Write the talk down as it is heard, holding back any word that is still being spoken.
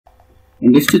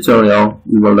In this tutorial,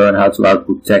 we will learn how to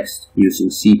output text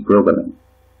using C programming.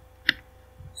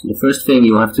 So the first thing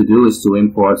you have to do is to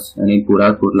import an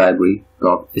input-output library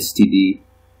called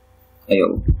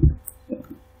std.io.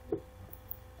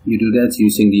 You do that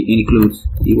using the include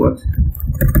keyword.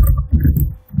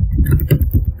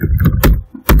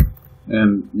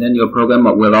 And then your program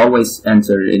will always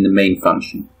enter in the main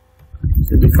function.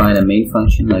 So define a main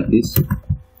function like this.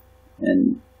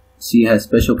 And C has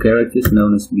special characters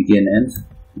known as begin end.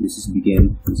 This is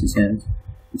begin, this is end,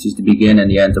 which is the begin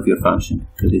and the end of your function.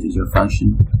 So this is your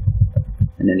function.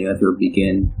 And then you have your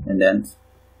begin and end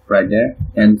right there.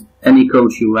 And any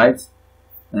code you write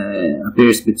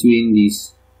appears between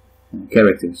these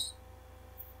characters.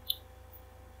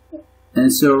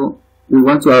 And so we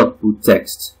want to output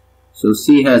text. So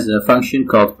C has a function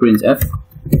called printf,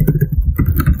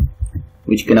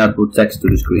 which can output text to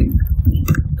the screen.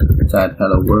 Type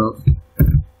hello world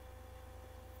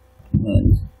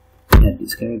and add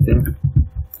this character.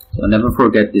 So never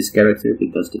forget this character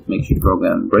because it makes your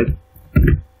program break.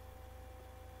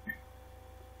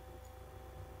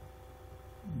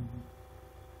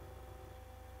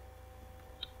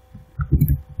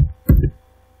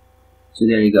 So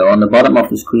there you go. On the bottom of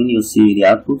the screen you'll see the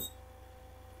output.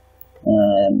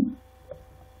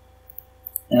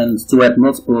 And to add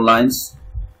multiple lines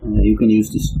you can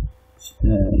use this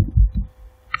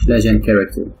 /n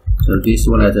character. So this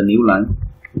will add a new line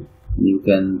and you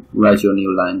can write your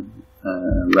new line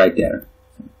right there.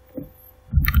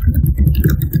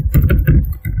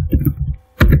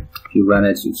 If you run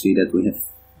it, you see that we have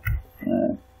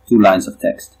 2 lines of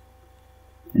text.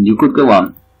 And you could go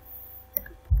on.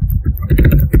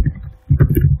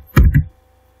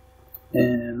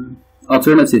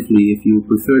 Alternatively, if you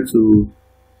prefer to,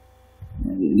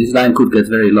 this line could get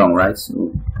very long, right?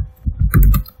 So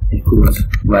you could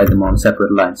write them on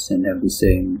separate lines and have the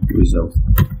same result.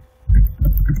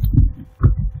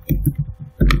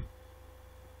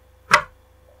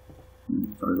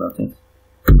 Sorry about that.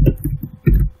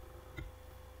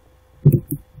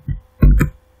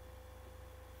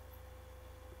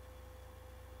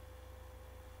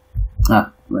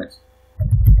 Ah, right.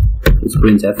 It's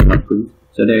printf, not print.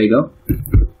 So there you go.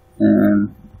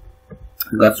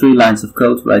 I've got 3 lines of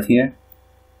code right here,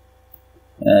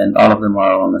 and all of them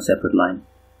are on a separate line.